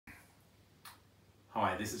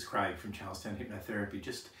Hi, this is Craig from Charlestown Hypnotherapy,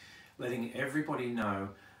 just letting everybody know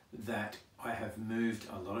that I have moved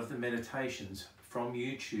a lot of the meditations from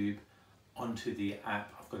YouTube onto the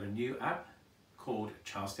app. I've got a new app called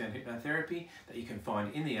Charlestown Hypnotherapy that you can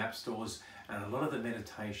find in the app stores, and a lot of the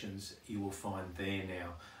meditations you will find there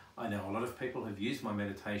now. I know a lot of people have used my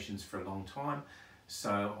meditations for a long time,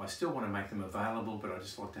 so I still want to make them available, but I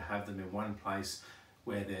just like to have them in one place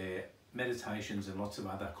where their meditations and lots of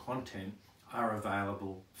other content are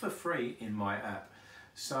available for free in my app.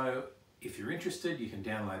 So if you're interested, you can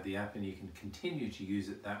download the app and you can continue to use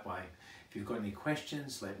it that way. If you've got any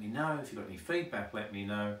questions, let me know. If you've got any feedback, let me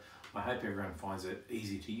know. I hope everyone finds it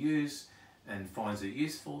easy to use and finds it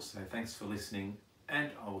useful. So thanks for listening,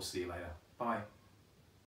 and I will see you later. Bye.